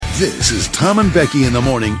This is Tom and Becky in the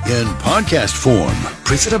morning in podcast form.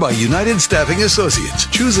 Presented by United Staffing Associates.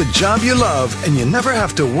 Choose a job you love and you never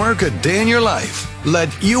have to work a day in your life.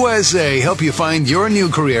 Let USA help you find your new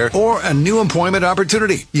career or a new employment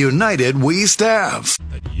opportunity. United We Staff.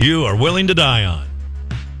 That you are willing to die on.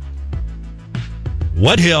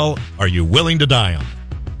 What hill are you willing to die on?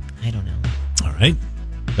 I don't know. All right.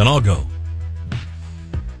 Then I'll go.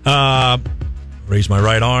 Raise my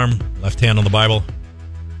right arm, left hand on the Bible.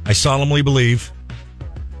 I solemnly believe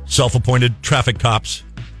self-appointed traffic cops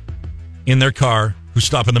in their car who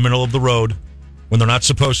stop in the middle of the road when they're not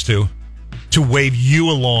supposed to wave you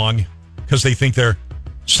along because they think they're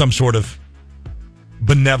some sort of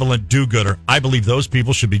benevolent do-gooder. I believe those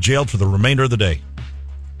people should be jailed for the remainder of the day.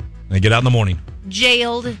 They get out in the morning.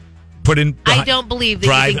 Jailed? Put in. I don't believe that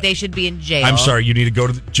you think they should be in jail. I'm sorry. You need to go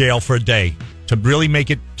to jail for a day to really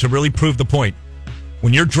to really prove the point.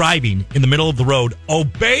 When you're driving in the middle of the road,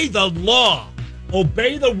 obey the law.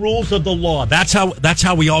 Obey the rules of the law. That's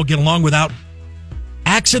how we all get along without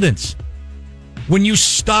accidents. When you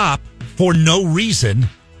stop for no reason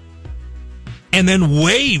and then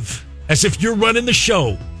wave as if you're running the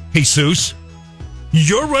show, Jesus,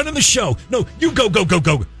 you're running the show. No, you go.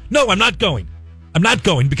 No, I'm not going. I'm not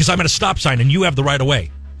going because I'm at a stop sign and you have the right of way.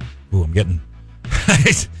 Ooh, I'm getting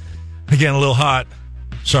a little hot.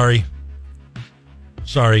 Sorry.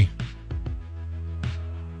 Got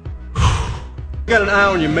an eye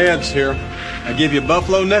on your meds here. I give you a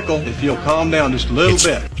buffalo nickel if you'll calm down just a little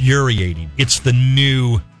bit. It's infuriating. It's the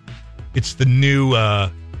new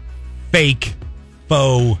fake,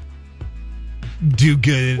 faux, do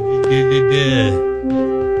good.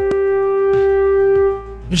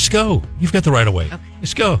 Just go. You've got the right of way. Okay.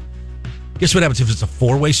 Just go. Guess what happens if it's a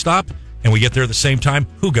four-way stop and we get there at the same time?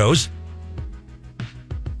 Who goes?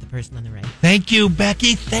 The person on the right. Thank you,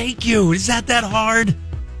 Becky. Thank you. Is that hard?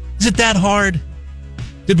 Is it that hard?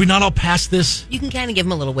 Did we not all pass this? You can kind of give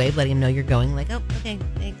him a little wave, letting him know you're going. Like, oh, okay,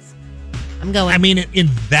 thanks. I'm going. I mean, in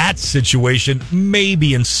that situation,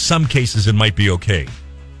 maybe in some cases it might be okay.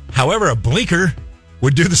 However, a blinker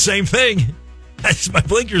would do the same thing. That's my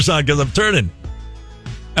blinker's on because I'm turning.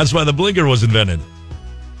 That's why the blinker was invented.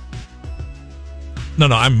 No,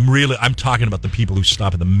 I'm talking about the people who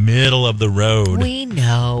stop in the middle of the road. We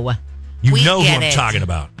know. You know who I'm talking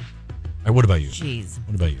about. All right, what about you? Jeez.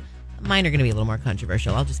 What about you? Mine are going to be a little more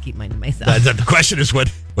controversial. I'll just keep mine to myself. The question is,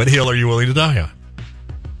 what hill are you willing to die on?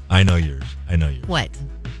 I know yours. What?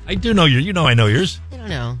 I do know yours. You know I know yours. I don't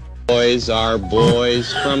know. Boys are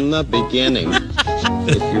boys from the beginning.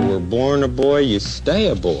 If you were born a boy, you stay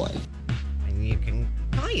a boy. And you can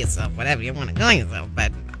call yourself whatever you want to call yourself,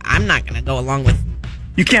 but I'm not going to go along with...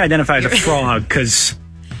 You can't identify as a frog because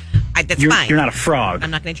fine. You're not a frog.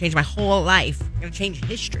 I'm not going to change my whole life. I'm going to change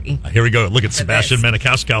history. Here we go. Look at Sebastian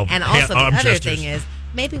Maniscalco. And also the other thing is,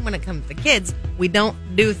 maybe when it comes to kids, we don't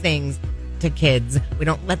do things to kids. We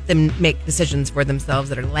don't let them make decisions for themselves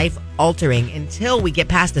that are life-altering until we get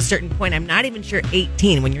past a certain point. I'm not even sure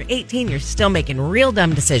 18. When you're 18, you're still making real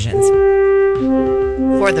dumb decisions.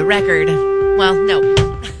 For the record, well, no.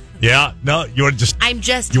 Yeah, no, you want to just...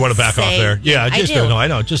 You want to back off there? Yeah, I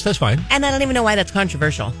know. That's fine. And I don't even know why that's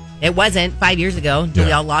controversial. It wasn't 5 years ago until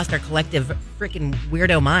we all lost our collective freaking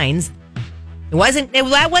weirdo minds. It wasn't...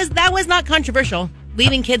 That was not controversial.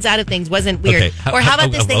 Leaving kids out of things wasn't weird. Okay. How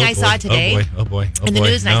about this thing I saw today? Oh boy. In the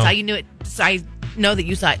news, and I saw you knew it. So I know that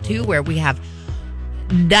you saw it too, where we have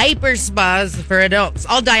diaper spas for adults.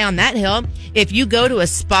 I'll die on that hill. If you go to a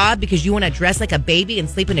spa because you want to dress like a baby and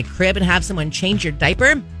sleep in a crib and have someone change your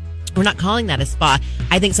diaper, we're not calling that a spa.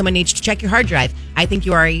 I think someone needs to check your hard drive. I think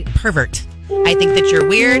you are a pervert. I think that you're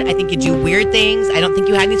weird. I think you do weird things. I don't think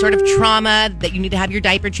you had any sort of trauma that you need to have your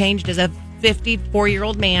diaper changed as a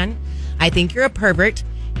 54-year-old man. I think you're a pervert,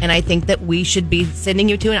 and I think that we should be sending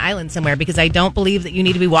you to an island somewhere because I don't believe that you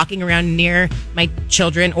need to be walking around near my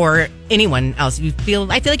children or anyone else. I feel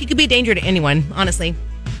like you could be a danger to anyone, honestly.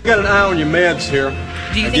 You got an eye on your meds here.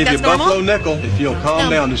 Do you think that's normal? I give you a buffalo nickel if you'll calm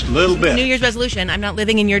down just a little bit. New Year's resolution. I'm not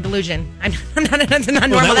living in your delusion. I'm not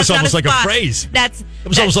normal. Well, that was that's almost like a phrase. That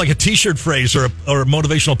was almost like a T-shirt phrase or a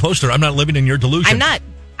motivational poster. I'm not living in your delusion.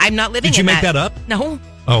 I'm not living in that. Did you make that up? No.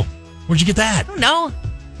 Oh. Where'd you get that? I don't know.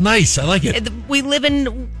 Nice. I like it. We live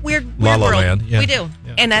in weird La La world. Land. Yeah. We do.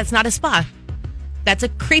 Yeah. And that's not a spa. That's a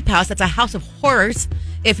creep house. That's a house of horrors.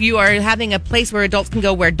 If you are having a place where adults can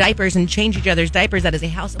go wear diapers and change each other's diapers, that is a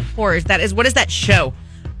house of horrors. That is, what is that show?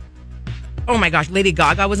 Oh my gosh, Lady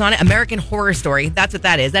Gaga was on it. American Horror Story. That's what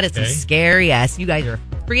that is. That is some scary ass. You guys are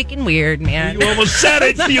freaking weird, man. You almost said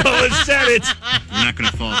it. You almost said it. You're not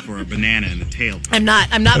going to fall for a banana in the tailpipe. I'm not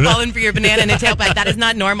falling for your banana in a tailpipe. That is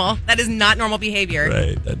not normal. That is not normal behavior.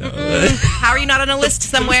 Right, I know. How are you not on a list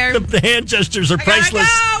somewhere? The hand gestures are priceless.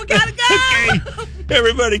 Gotta go. Okay,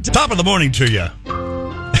 everybody, top of the morning to you.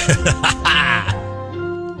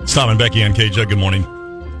 It's Tom and Becky on KJ. Good morning.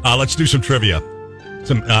 Let's do some trivia.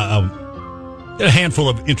 A handful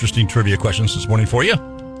of interesting trivia questions this morning for you.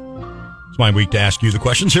 It's my week to ask you the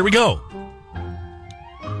questions. Here we go.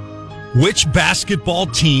 Which basketball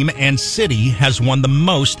team and city has won the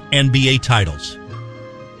most NBA titles?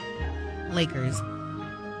 Lakers.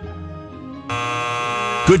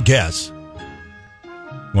 Good guess.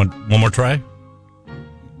 Want one more try?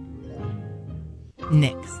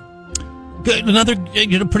 Knicks. Good. Another,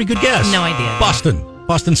 pretty good guess. No idea. Boston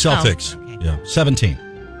Celtics. Oh, okay. Yeah, 17.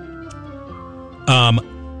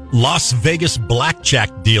 Las Vegas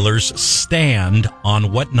blackjack dealers stand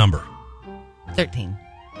on what number? 13.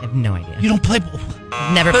 I have no idea. You don't play.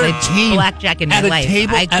 I've never played blackjack in my life.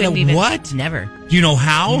 Table, I couldn't even. What? Never. Do you know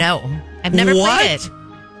how? No. I've never played it.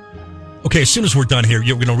 Okay, as soon as we're done here,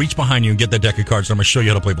 you're going to reach behind you and get that deck of cards. And I'm going to show you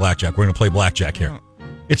how to play blackjack. We're going to play blackjack here.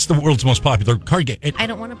 It's the world's most popular card game. I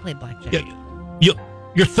don't want to play blackjack.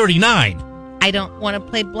 You're 39. I don't want to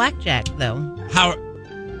play blackjack, though. How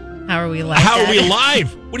are we alive? How are we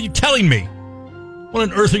alive? What are you telling me? What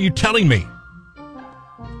on earth are you telling me?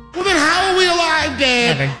 Well, then how are we alive,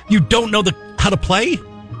 Dad? Never. You don't know how to play?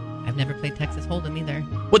 I've never played Texas Hold'em either.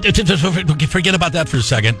 What? Forget about that for a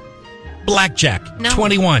second. Blackjack. No.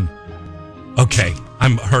 21. Okay,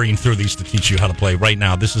 I'm hurrying through these to teach you how to play right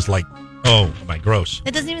now. This is like, oh my, gross.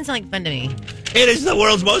 It doesn't even sound like fun to me. It is the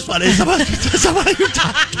world's most fun. What are you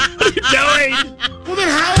doing? Well, then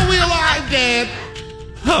how are we alive, Dad?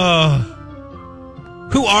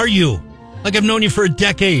 Who are you? Like I've known you for a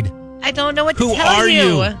decade. I don't know what to Who tell are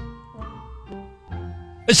you.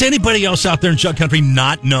 Does anybody else out there in Jug Country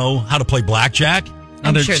not know how to play blackjack?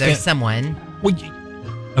 I'm sure there's someone. Well,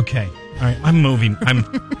 okay. All right. I'm moving. I'm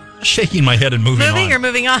shaking my head and moving on. Moving or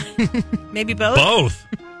moving on? Maybe both? Both.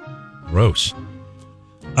 Gross.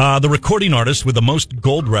 The recording artist with the most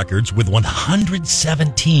gold records with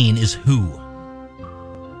 117 is who?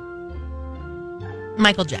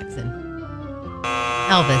 Michael Jackson.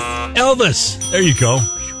 Elvis. Elvis. There you go.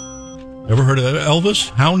 Ever heard of Elvis?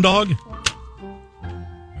 Hound Dog? All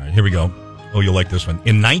right, here we go. Oh, you'll like this one.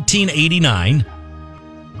 In 1989,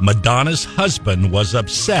 Madonna's husband was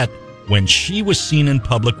upset when she was seen in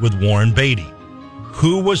public with Warren Beatty.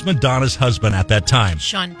 Who was Madonna's husband at that time?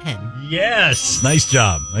 Sean Penn. Yes. Nice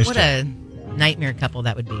job. What a nightmare couple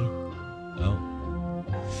that would be. Oh.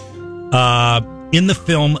 In the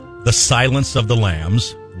film The Silence of the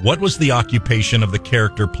Lambs, what was the occupation of the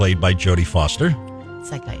character played by Jodie Foster?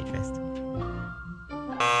 Psychiatrist.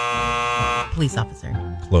 Police officer.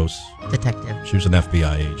 Close. Detective. She was an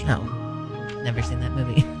FBI agent. No. Never seen that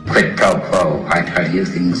movie. Quid pro quo. I tell you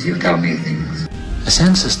things, you tell me things. A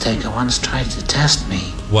census taker once tried to test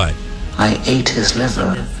me. What? I ate his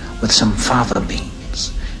liver with some fava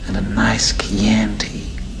beans and a nice Chianti.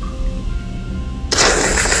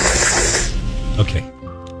 Okay.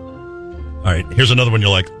 All right, here's another one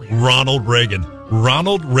you'll like. Ronald Reagan.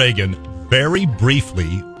 Ronald Reagan very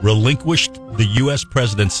briefly relinquished the U.S.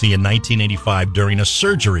 presidency in 1985 during a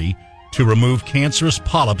surgery to remove cancerous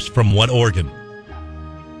polyps from what organ?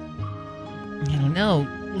 I don't know.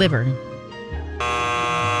 Liver.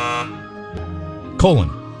 Colon.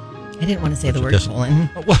 I didn't want to say the word colon.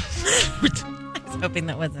 I was hoping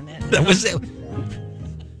that wasn't it. That was it.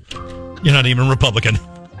 You're not even Republican.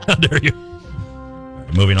 How dare you?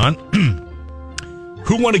 Right, moving on.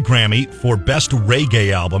 Who won a Grammy for Best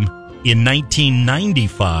Reggae Album in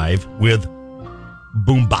 1995 with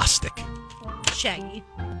Boombastic? Shaggy.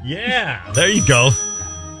 Yeah, there you go.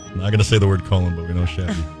 I'm not going to say the word colon, but we know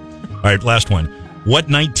Shaggy. All right, last one. What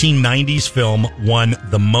 1990s film won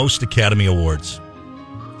the most Academy Awards?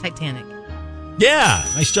 Titanic. Yeah,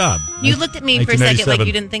 nice job. You looked at me for a second like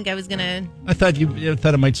you didn't think I was going to... I thought you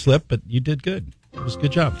thought it might slip, but you did good. It was a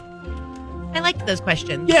good job. I liked those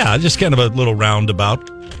questions. Yeah, just kind of a little roundabout.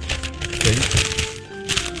 Okay.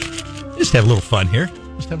 Just have a little fun here.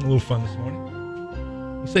 Just having a little fun this morning.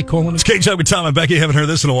 You say colon? It's Cake Jug with Tom and Becky. Haven't heard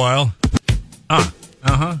this in a while.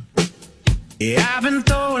 Yeah, I've been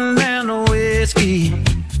throwing down the whiskey.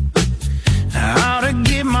 I ought to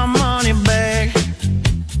get my money back.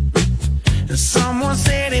 Someone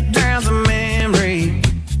said it drowns a memory.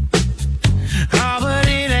 Oh, but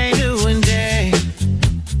it ain't doing jack.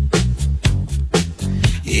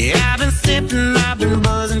 Yeah, I've been sipping, I've been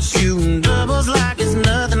buzzing, shooting. troubles like it's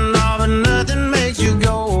nothing, all but nothing makes you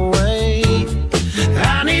go away.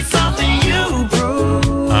 I need something you prove.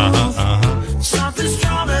 Something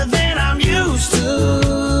stronger than I'm used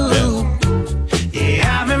to.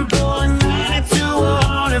 Yeah, I've been pulling 92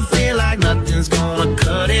 on and feel like nothing's gonna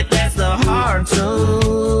cut it. That's the hard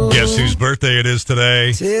truth. Guess whose birthday it is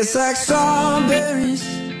today? Tastes like strawberries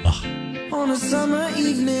on a summer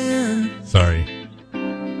evening. Sorry.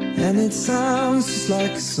 And it sounds just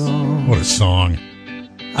like a song. What a song.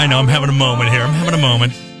 I know, I'm having a moment here. I'm having a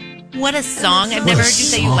moment. What a song. I've never heard you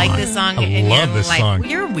say you like this song. I love this song.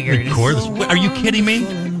 You're weird. Are you kidding me?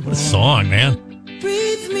 What a song, man.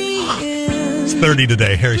 Breathe me in. He's 30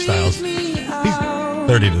 today, Harry Styles. He's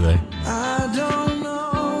 30 today. I don't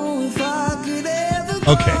know if I could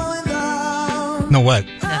ever Okay. No what?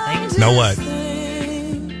 Nothing. No what?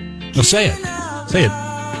 No, say it. Say it.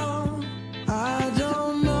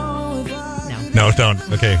 No, don't.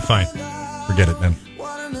 Okay, fine. Forget it then.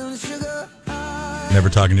 Never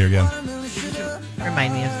talking to you again.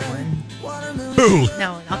 Remind me of someone. Who?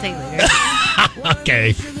 No, I'll tell you later.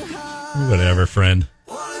 Okay. Whatever, friend.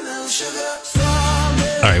 All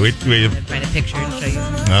right, we Find a picture and show you.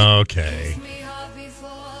 Okay.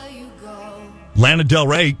 Lana Del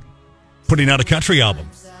Rey putting out a country album.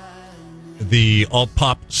 The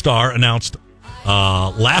alt-pop star announced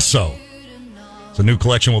Lasso. So a new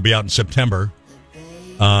collection will be out in September.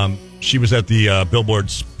 She was at the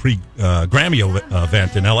Billboard's pre-Grammy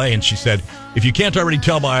event in L.A., and she said, if you can't already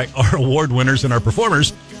tell by our award winners and our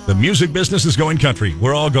performers, the music business is going country.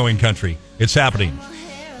 We're all going country. It's happening.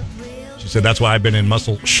 She said, that's why I've been in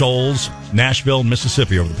Muscle Shoals, Nashville, and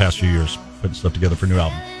Mississippi over the past few years, putting stuff together for a new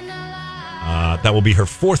album. That will be her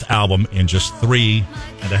fourth album in just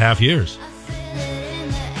 3.5 years.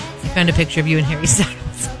 I found a picture of you and Harry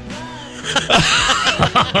Styles.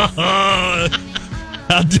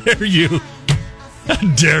 How dare you? How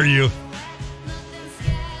dare you?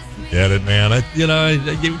 Get it, man.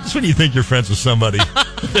 Just when you think you're friends with somebody,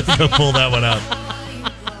 go pull that one out.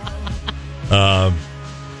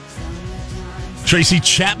 Tracy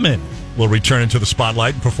Chapman will return into the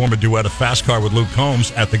spotlight and perform a duet of Fast Car with Luke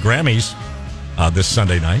Combs at the Grammys this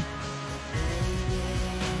Sunday night.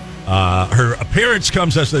 Her appearance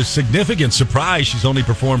comes as a significant surprise. She's only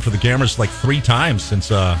performed for the cameras like 3 times since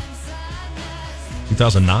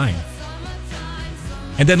 2009.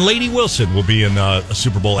 And then Lady Wilson will be in a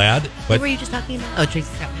Super Bowl ad. But Who were you just talking about? Oh, Tracy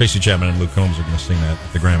Chapman. Tracy Chapman and Luke Combs are going to sing that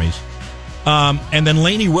at the Grammys. And then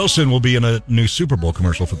Lainey Wilson will be in a new Super Bowl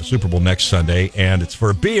commercial for the Super Bowl next Sunday. And it's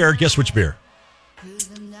for a beer. Guess which beer?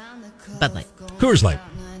 Bud Light. Coors Light.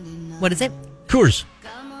 What is it? Coors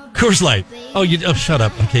Light. Oh, shut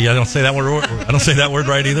up. Okay, I don't say that word. I don't say that word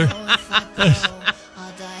right either.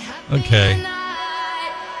 Okay.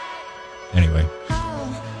 Anyway.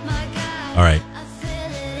 All right.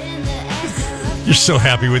 You're so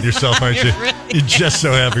happy with yourself, aren't you? You're just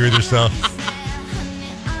so happy with yourself.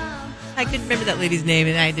 I couldn't remember that lady's name,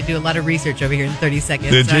 and I had to do a lot of research over here in 30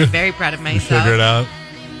 seconds. Did so you? I'm very proud of myself. You figure it out.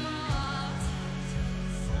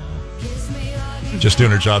 Just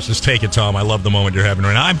doing her job. Just take it, Tom. I love the moment you're having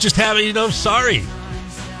right now. I'm just having, sorry.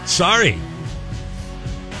 Sorry.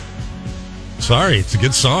 It's a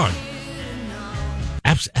good song.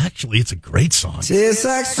 Actually, it's a great song. Tastes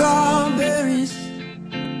like strawberries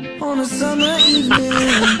on a summer evening.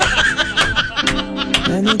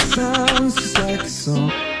 And it sounds just like a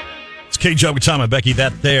song. It's K-Joe with Tom and Becky.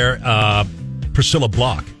 That there, Priscilla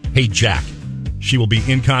Block, Hey Jack. She will be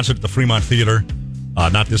in concert at the Fremont Theater.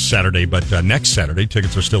 Not this Saturday, but next Saturday.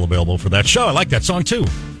 Tickets are still available for that show. I like that song, too.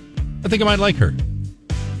 I think I might like her.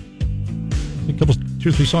 A couple, 2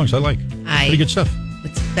 or 3 songs I like. Pretty good stuff.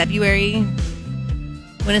 It's February.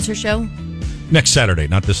 When is her show? Next Saturday.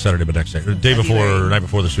 Not this Saturday, but next Saturday. Day before, or night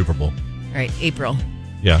before the Super Bowl. All right, April.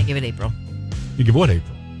 Yeah. I give it April. You give what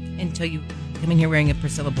April? Until you come in here wearing a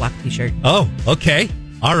Priscilla Block t-shirt. Oh, okay.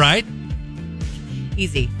 All right.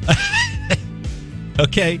 Easy.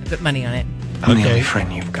 Okay. Put money on it. I'm the only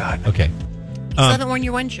friend you've got. Okay. You still haven't worn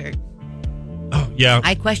your one shirt. Oh, yeah.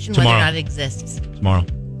 I question tomorrow. whether or not it exists. Tomorrow.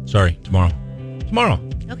 Sorry, tomorrow.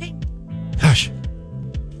 Okay. Gosh.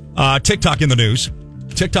 TikTok in the news.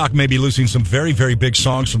 TikTok may be losing some very, very big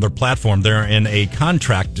songs from their platform. They're in a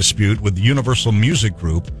contract dispute with the Universal Music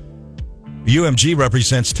Group. UMG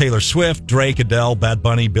represents Taylor Swift, Drake, Adele, Bad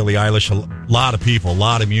Bunny, Billie Eilish, a lot of people, a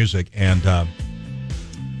lot of music. And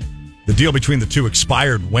the deal between the two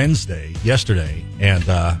expired yesterday. And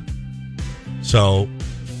so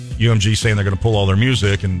UMG saying they're going to pull all their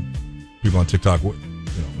music, and people on TikTok,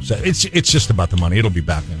 it's just about the money. It'll be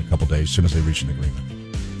back in a couple days as soon as they reach an agreement.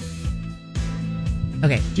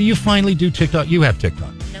 Okay. Do you finally do TikTok? You have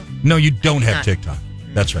TikTok. No. No, you don't have TikTok.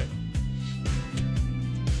 That's right.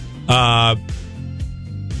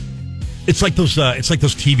 It's like those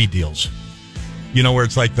TV deals, where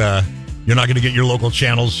it's like you're not going to get your local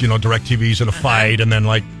channels, direct TVs in a fight, and then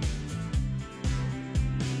like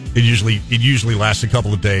it usually lasts a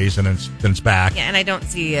couple of days and then it's back. Yeah, and I don't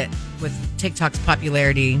see it with TikTok's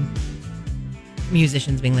popularity.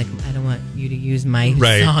 Musicians being like, I don't want you to use my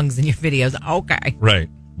songs in your videos. Okay, right.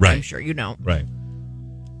 I'm sure you don't. Right.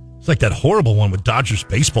 It's like that horrible one with Dodgers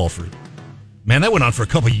baseball man, that went on for a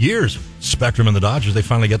couple of years. Spectrum and the Dodgers, they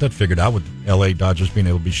finally got that figured out with L.A. Dodgers being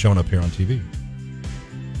able to be shown up here on TV.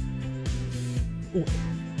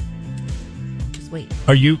 Just wait.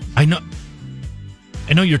 I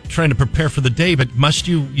know you're trying to prepare for the day, but must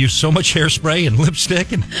you use so much hairspray and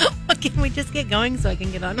lipstick? And can we just get going so I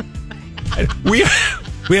can get on? We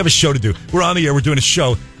have a show to do. We're on the air. We're doing a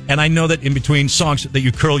show. And I know that in between songs that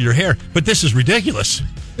you curl your hair, but this is ridiculous.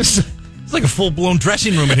 It's like a full-blown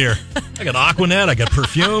dressing room in here. I got Aquanet, I got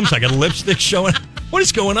perfumes, I got lipstick showing. What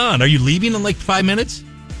is going on? Are you leaving in like 5 minutes?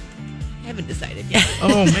 I haven't decided yet.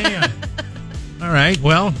 Oh, man. All right,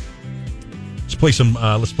 well, let's play some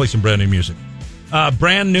brand new music.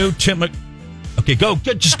 Brand new Tim... Okay, go.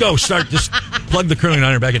 Just go. Start. Just plug the curling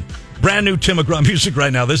iron back in. Brand new Tim McGraw music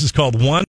right now. This is called One.